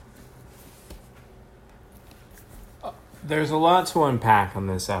There's a lot to unpack on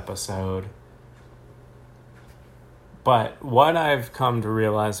this episode. But what I've come to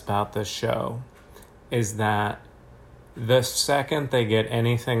realize about this show is that the second they get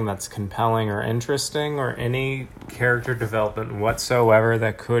anything that's compelling or interesting or any character development whatsoever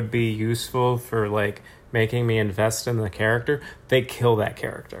that could be useful for, like, making me invest in the character, they kill that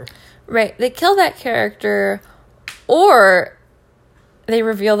character. Right. They kill that character, or they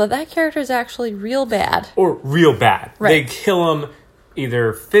reveal that character is actually real bad. Or real bad. Right. They kill him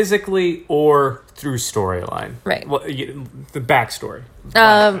either physically or through storyline. Right. Well, the backstory.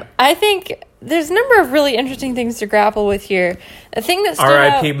 I think there's a number of really interesting things to grapple with here. The thing that stood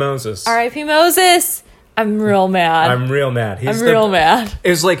R.I.P. out, Moses. R.I.P. Moses. I'm real mad. I'm real mad. I'm real mad.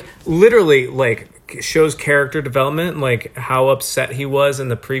 It's like literally like shows character development, like how upset he was in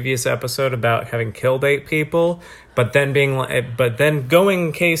the previous episode about having killed 8 people, but then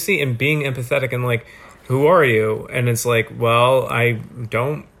going Casey and being empathetic and like, who are you? And it's like, well, I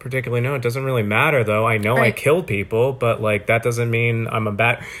don't particularly know. It doesn't really matter, though. I know I killed people, but like that doesn't mean I'm a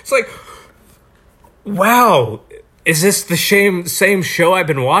bad. It's like, wow, is this the same show I've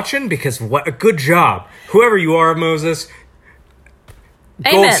been watching? Because what a good job, whoever you are, Moses.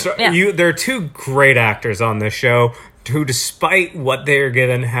 Amen. Yeah. There are 2 great actors on this show who, despite what they're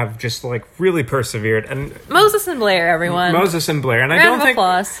getting, have just like really persevered. And Moses and Blair, everyone. Moses and Blair, and round I don't of think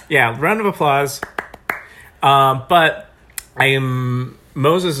applause. Yeah, round of applause. But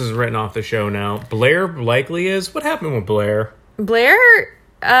Moses is written off the show now. Blair likely is. What happened with Blair? Blair,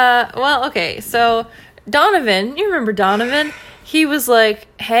 well, okay, so Donovan, you remember Donovan? He was like,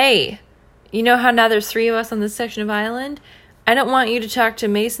 hey, you know how now there's 3 of us on this section of island? I don't want you to talk to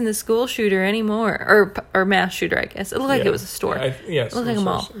Mason the school shooter anymore. Or mass shooter, I guess. It looked like it was a store. Yes. It looked like a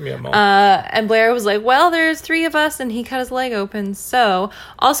mall. Yeah, mall. And Blair was like, well, there's 3 of us, and he cut his leg open. So,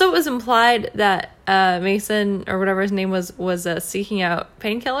 also it was implied that Mason, or whatever his name was seeking out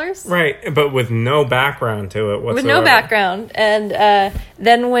painkillers. Right, but with no background to it whatsoever. With no background. And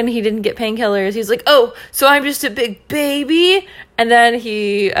then when he didn't get painkillers, he was like, oh, so I'm just a big baby? And then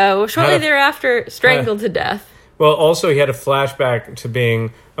he, shortly thereafter, strangled to death. Well, also, he had a flashback to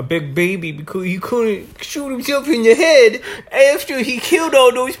being a big baby because he couldn't shoot himself in the head after he killed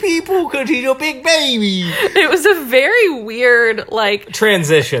all those people because he's a big baby. It was a very weird, like...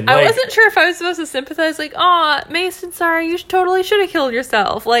 transition. I wasn't sure if I was supposed to sympathize, like, aw, Mason, sorry, you totally should have killed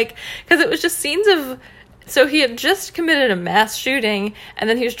yourself. Like, because it was just scenes of... So he had just committed a mass shooting, and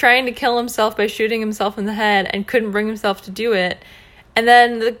then he was trying to kill himself by shooting himself in the head and couldn't bring himself to do it. And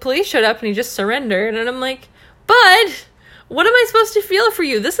then the police showed up and he just surrendered, and I'm like... But what am I supposed to feel for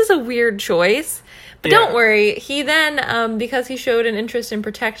you? This is a weird choice. But don't worry. He then, because he showed an interest in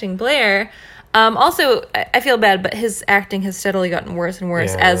protecting Blair, also, I feel bad, but his acting has steadily gotten worse and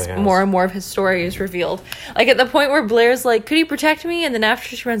worse as more and more of his story is revealed. Like at the point where Blair's like, could you protect me? And then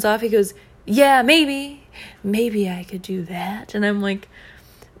after she runs off, he goes, yeah, maybe. Maybe I could do that. And I'm like,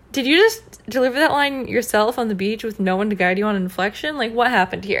 did you just deliver that line yourself on the beach with no one to guide you on inflection? Like, what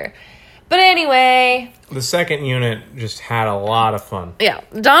happened here? But anyway... The second unit just had a lot of fun. Yeah.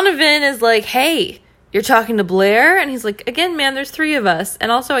 Donovan is like, hey, you're talking to Blair? And he's like, again, man, there's 3 of us. And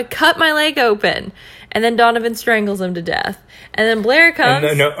also, I cut my leg open. And then Donovan strangles him to death. And then Blair comes...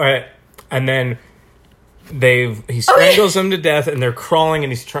 And then he strangles him to death, and they're crawling,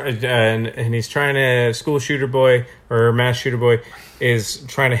 and he's trying to... School shooter boy, or mass shooter boy, is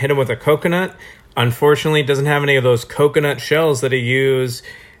trying to hit him with a coconut. Unfortunately, doesn't have any of those coconut shells that he used...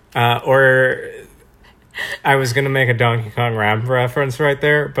 or I was going to make a Donkey Kong rap reference right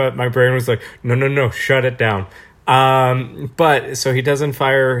there, but my brain was like, no, shut it down. But so he doesn't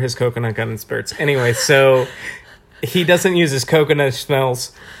fire his coconut gun in spurts. Anyway, so he doesn't use his coconut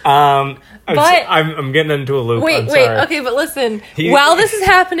smells. I'm getting into a loop. Wait. Okay, but listen. While this is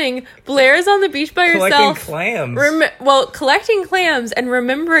happening, Blair is on the beach by herself. Collecting clams. Collecting clams and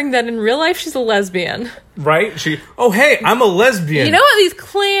remembering that in real life she's a lesbian. Right? Hey, I'm a lesbian. You know what these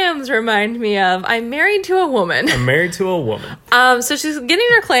clams remind me of? I'm married to a woman. So she's getting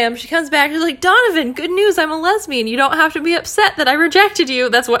her clams. She comes back. She's like, Donovan, good news. I'm a lesbian. You don't have to be upset that I rejected you.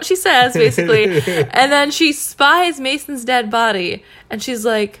 That's what she says, basically. And then she spies Mason's dead body. And she's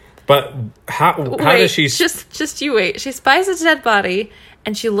like... But how does she... Just you wait. She spies his dead body,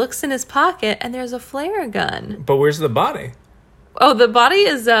 and she looks in his pocket, and there's a flare gun. But where's the body? Oh, the body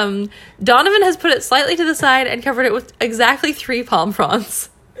is... Donovan has put it slightly to the side and covered it with exactly 3 palm fronds.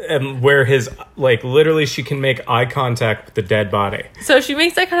 And where literally she can make eye contact with the dead body. So she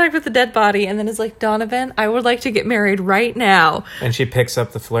makes eye contact with the dead body, and then is like, Donovan, I would like to get married right now. And she picks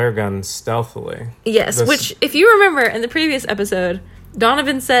up the flare gun stealthily. Yes, which, if you remember in the previous episode...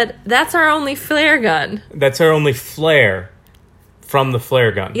 Donovan said, "That's our only flare gun." That's our only flare from the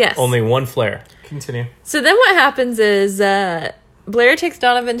flare gun. Yes. Only one flare. Continue. So then what happens is Blair takes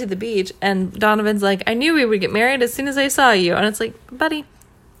Donovan to the beach, and Donovan's like, "I knew we would get married as soon as I saw you." And it's like, buddy.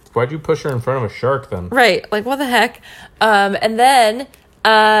 Why'd you push her in front of a shark then? Right. Like, what the heck? And then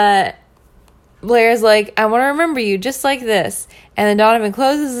Blair's like, "I want to remember you just like this." And then Donovan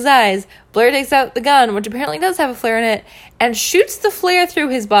closes his eyes. Blair takes out the gun, which apparently does have a flare in it, and shoots the flare through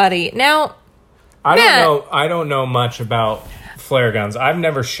his body. Now, I don't know much about flare guns. I've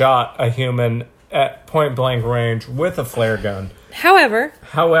never shot a human at point blank range with a flare gun. However,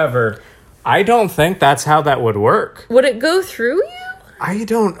 I don't think that's how that would work. would it go through you?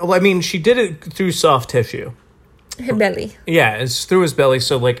 I mean, she did it through soft tissue. Her belly. Yeah, it's through his belly,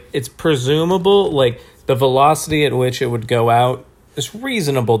 so, like, it's presumable, like, the velocity at which it would go out is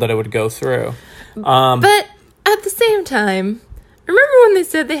reasonable that it would go through. But at the same time, remember when they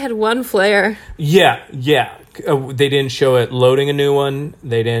said they had one flare? Yeah. They didn't show it loading a new one.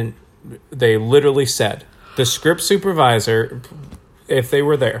 They literally said, the script supervisor, if they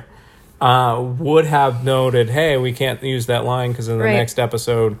were there, would have noted, hey, we can't use that line because in the next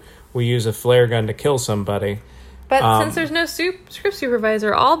episode, we use a flare gun to kill somebody. But since there's no script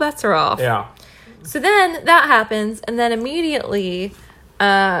supervisor, all bets are off. Yeah. So then that happens, and then immediately,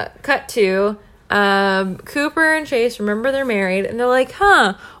 cut to Cooper and Chase. Remember, they're married, and they're like,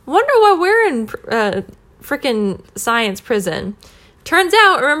 "Wonder why we're in freaking science prison." Turns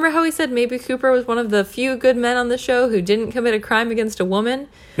out, remember how he said maybe Cooper was one of the few good men on the show who didn't commit a crime against a woman?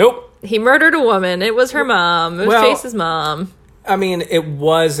 Nope. He murdered a woman. It was her mom. It was Chase's mom. I mean, it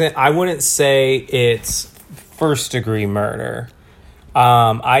wasn't. I wouldn't say it's first degree murder.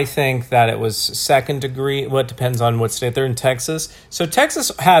 I think that it was second degree. Well, it depends on what state they're in. Texas. So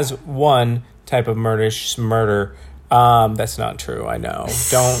Texas has one type of murder. That's not true. I know.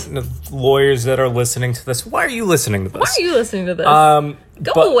 Don't lawyers that are listening to this. Why are you listening to this? Why are you listening to this?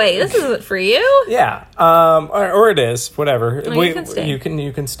 Go away. This isn't for you. Yeah. Or it is. Whatever. No, you can stay. You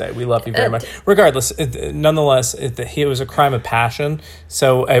can stay. We love you very much. Regardless, nonetheless, it was a crime of passion,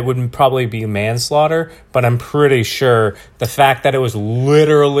 so it wouldn't probably be manslaughter. But I'm pretty sure the fact that it was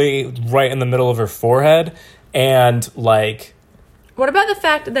literally right in the middle of her forehead and like. What about the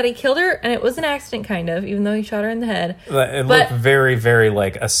fact that he killed her and it was an accident, kind of, even though he shot her in the head? It looked very, very,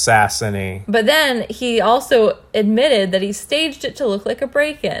 like, assassin-y. But then he also admitted that he staged it to look like a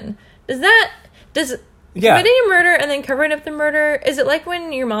break-in. Does committing a murder and then covering up the murder, is it like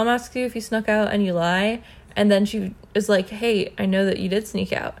when your mom asks you if you snuck out and you lie, and then she is like, "Hey, I know that you did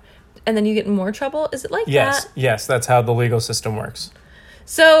sneak out," and then you get in more trouble? Is it like that? Yes, that's how the legal system works.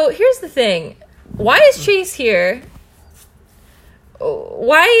 So here's the thing. Why is Chase here?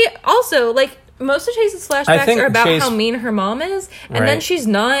 Why also, like, most of Chase's flashbacks are about how mean her mom is, and then she's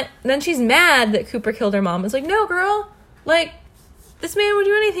mad that Cooper killed her mom. It's like, no, girl, like, this man would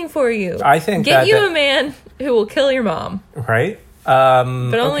do anything for you. I think get you a man who will kill your mom, right?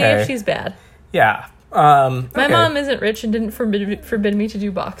 But only if she's bad. Yeah. My mom isn't rich and didn't forbid me to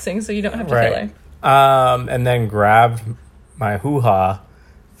do boxing, so you don't have to kill her. And then grab my hoo-ha,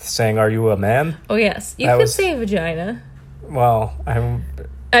 saying, "Are you a man?" Oh yes, you could say vagina. Well,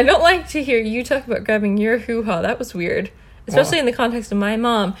 I don't like to hear you talk about grabbing your hoo-ha. That was weird. Especially in the context of my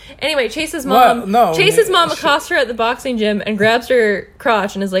mom. Anyway, Chase's mom accosts her at the boxing gym and grabs her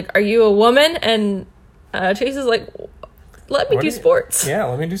crotch and is like, "Are you a woman?" And Chase is like, "Let me do sports." Yeah,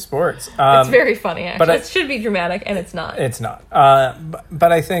 let me do sports. It's very funny, actually. But it should be dramatic, and it's not. It's not.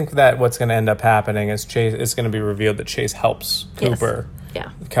 But I think that what's going to end up happening is it's going to be revealed that Chase helps Cooper. Yes. Yeah.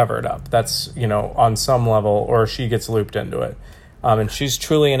 Cover it up. That's, on some level, or she gets looped into it. And she's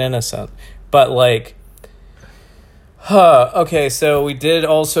truly an innocent. But, like, okay, so we did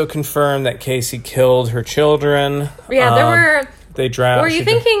also confirm that Casey killed her children. Yeah, they drowned. Were you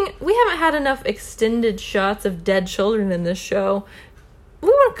thinking, we haven't had enough extended shots of dead children in this show? We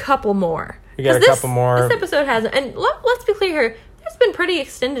want a couple more. We got a couple more. This episode hasn't. And let's be clear here. There's been pretty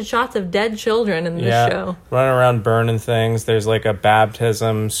extended shots of dead children in this show. Running around burning things. There's like a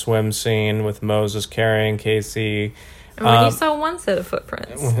baptism swim scene with Moses carrying Casey. And you saw one set of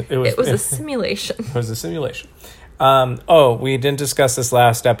footprints. It was a simulation. It was a simulation. We didn't discuss this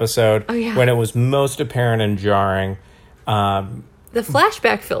last episode. Oh, yeah. When it was most apparent and jarring. The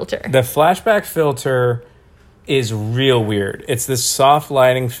flashback filter. The flashback filter is real weird. It's this soft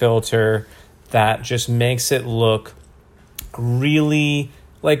lighting filter that just makes it look really,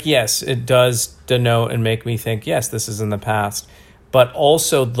 like, yes, it does denote and make me think, yes, this is in the past. but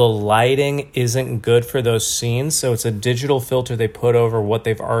also the lighting isn't good for those scenes, so it's a digital filter they put over what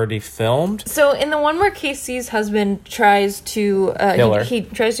they've already filmed. So in the one where Casey's husband tries to Kill her. he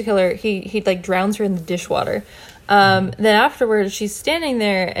tries to kill her, he like drowns her in the dishwater. Then afterwards, she's standing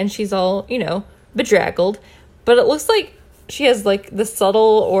there and she's all, bedraggled, but it looks like she has like the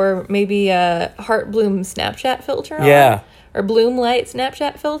subtle or maybe a Heart Bloom Snapchat filter on. Yeah. Or Bloom Light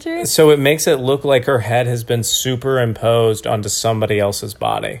Snapchat filter. So it makes it look like her head has been superimposed onto somebody else's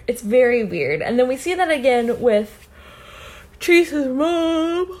body. It's very weird. And then we see that again with Chase's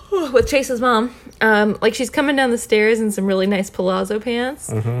mom. Like she's coming down the stairs in some really nice palazzo pants.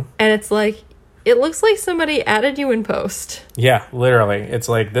 And it's like, it looks like somebody added you in post. Yeah, literally. It's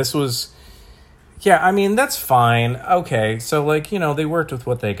like this was... Yeah, I mean, that's fine. Okay, so like, they worked with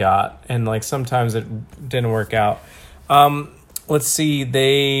what they got. And like sometimes it didn't work out. Let's see.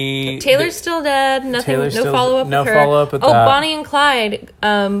 Taylor's still dead. No follow up. No with her. follow up with that. Bonnie and Clyde.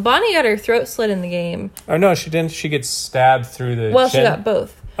 Bonnie got her throat slit in the game. Oh no, she didn't. She gets stabbed through the. Well, chin. she got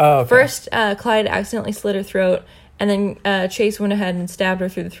both. Oh, okay. First, Clyde accidentally slit her throat, and then Chase went ahead and stabbed her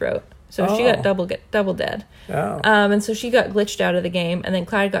through the throat. So she got double dead. Oh. And so she got glitched out of the game, and then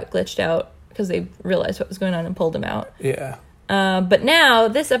Clyde got glitched out because they realized what was going on and pulled him out. Yeah. But now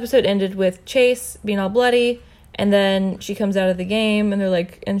this episode ended with Chase being all bloody. And then she comes out of the game, and they're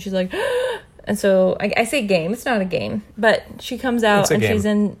like, and she's like, and so I say game, it's not a game, but she comes out and she's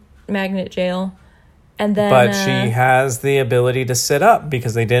in magnet jail, and then but she has the ability to sit up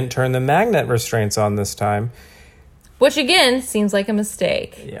because they didn't turn the magnet restraints on this time, which again seems like a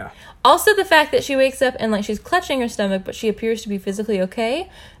mistake. Yeah. Also, the fact that she wakes up and like she's clutching her stomach, but she appears to be physically okay,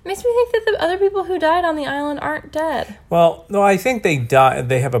 makes me think that the other people who died on the island aren't dead. Well, no, I think they die.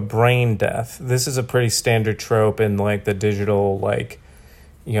 They have a brain death. This is a pretty standard trope in like the digital, like,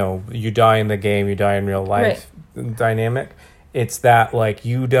 you die in the game, you die in real life dynamic. It's that like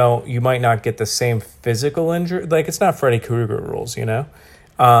you might not get the same physical injury. Like it's not Freddy Krueger rules,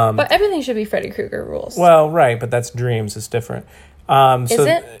 But everything should be Freddy Krueger rules. Well, right, but that's dreams. It's different. Is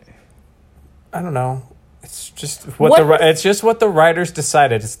it? I don't know. It's just it's just what the writers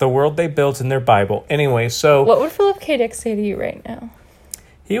decided. It's the world they built in their Bible. Anyway, so what would Philip K. Dick say to you right now?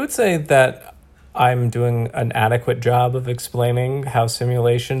 He would say that I'm doing an adequate job of explaining how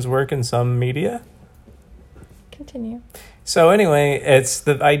simulations work in some media. Continue. So anyway, it's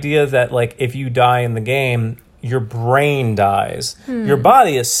the idea that like if you die in the game, your brain dies. Your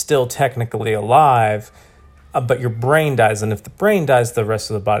body is still technically alive, but your brain dies, and if the brain dies, the rest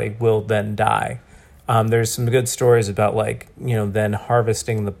of the body will then die. There's some good stories about then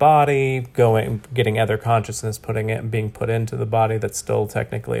harvesting the body, getting other consciousness, being put into the body that's still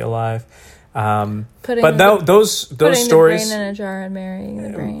technically alive. Those stories, putting the brain in a jar and marrying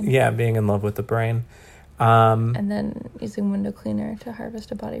the brain. Yeah, being in love with the brain, and then using window cleaner to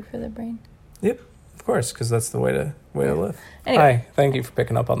harvest a body for the brain. Yep. Of course, because that's the way to live. Anyway. Hi, thank you for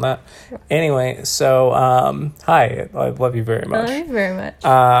picking up on that. Sure. Anyway, so hi, I love you very much. I love you very much.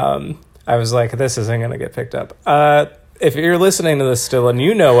 I was like, this isn't going to get picked up. If you're listening to this still and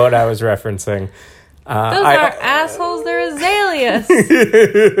you know what I was referencing, those are assholes. They're azaleas.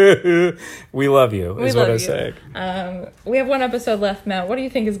 We love you. Is what I'm saying. We have one episode left, Matt. What do you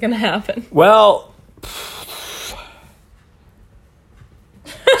think is going to happen? Well.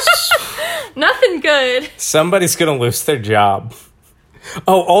 Nothing good. Somebody's gonna lose their job.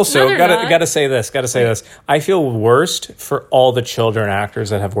 Oh, also, No, gotta say this. I feel worst for all the children actors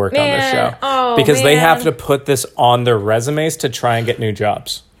that have worked on this show. Because they have to put this on their resumes to try and get new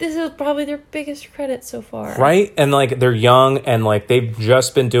jobs. This is probably their biggest credit so far. Right? And like they're young and like they've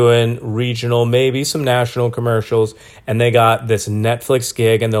just been doing regional, maybe some national commercials, and they got this Netflix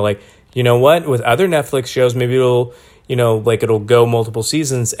gig, and they're like, you know what? With other Netflix shows, maybe it'll go multiple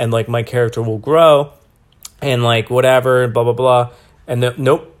seasons and like my character will grow and like whatever, blah, blah, blah. And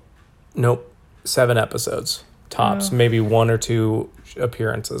nope. 7 episodes tops, maybe 1 or 2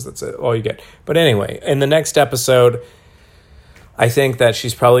 appearances. That's it. All you get. But anyway, in the next episode, I think that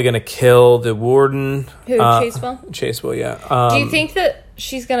she's probably going to kill the warden. Who, Chase will? Chase will, yeah. Do you think that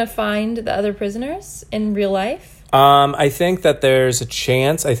she's going to find the other prisoners in real life? I think that there's a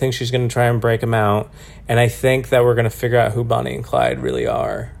chance. I think she's going to try and break them out. And I think that we're going to figure out who Bonnie and Clyde really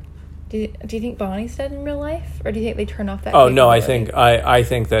are. Do you think Bonnie's dead in real life? Or do you think they turn off that? Oh, no, I think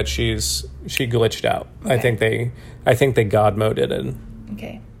that she glitched out. Okay. I think they God moded it.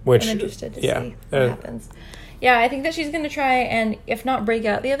 Okay. Which, I'm interested to see what happens. Yeah, I think that she's going to try and, if not break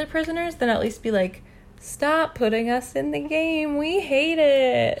out the other prisoners, then at least be like, stop putting us in the game. We hate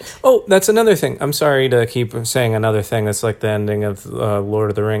it. Oh, that's another thing. I'm sorry to keep saying another thing. That's like the ending of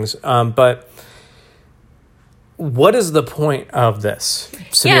Lord of the Rings. But what is the point of this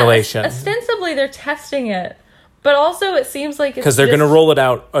simulation? Yeah, ostensibly they're testing it, but also it seems like it's because they're going to roll it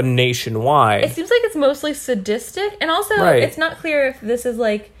out nationwide. It seems like it's mostly sadistic, and also it's not clear if this is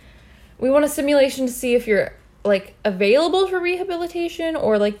like we want a simulation to see if you're like available for rehabilitation,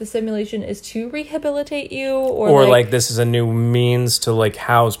 or like the simulation is to rehabilitate you, or like this is a new means to like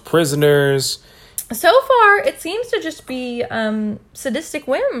house prisoners. So far, it seems to just be sadistic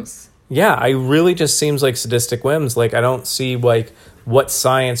whims. Yeah, I really just seems like sadistic whims. Like, I don't see, like, what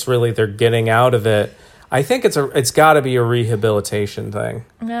science really they're getting out of it. I think it's got to be a rehabilitation thing.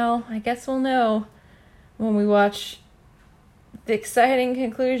 No, I guess we'll know when we watch the exciting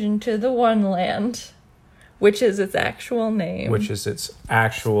conclusion to The One Land, which is its actual name.